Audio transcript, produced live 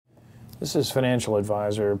This is financial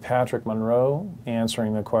advisor Patrick Munro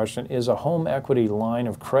answering the question, is a home equity line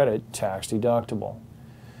of credit tax deductible?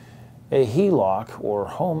 A HELOC, or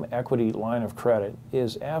home equity line of credit,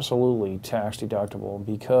 is absolutely tax deductible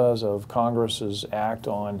because of Congress's act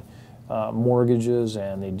on mortgages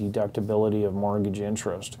and the deductibility of mortgage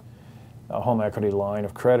interest. A home equity line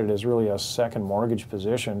of credit is really a second mortgage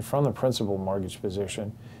position from the principal mortgage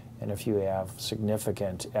position. And if you have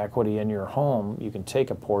significant equity in your home, you can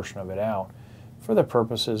take a portion of it out for the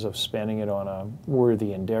purposes of spending it on a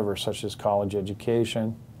worthy endeavor such as college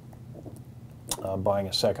education, buying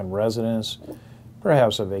a second residence,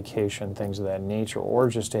 perhaps a vacation, things of that nature, or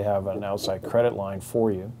just to have an outside credit line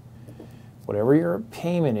for you. Whatever your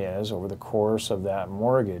payment is over the course of that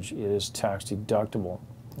mortgage, it is tax deductible,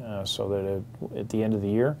 so that at the end of the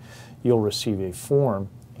year, you'll receive a form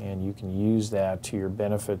and you can use that to your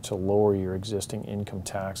benefit to lower your existing income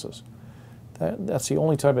taxes. That's the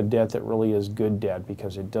only type of debt that really is good debt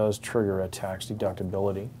because it does trigger a tax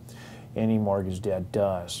deductibility. Any mortgage debt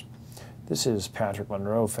does. This is Patrick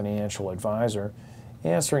Munro, financial advisor,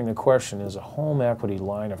 answering the question, is a home equity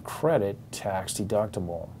line of credit tax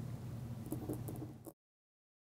deductible?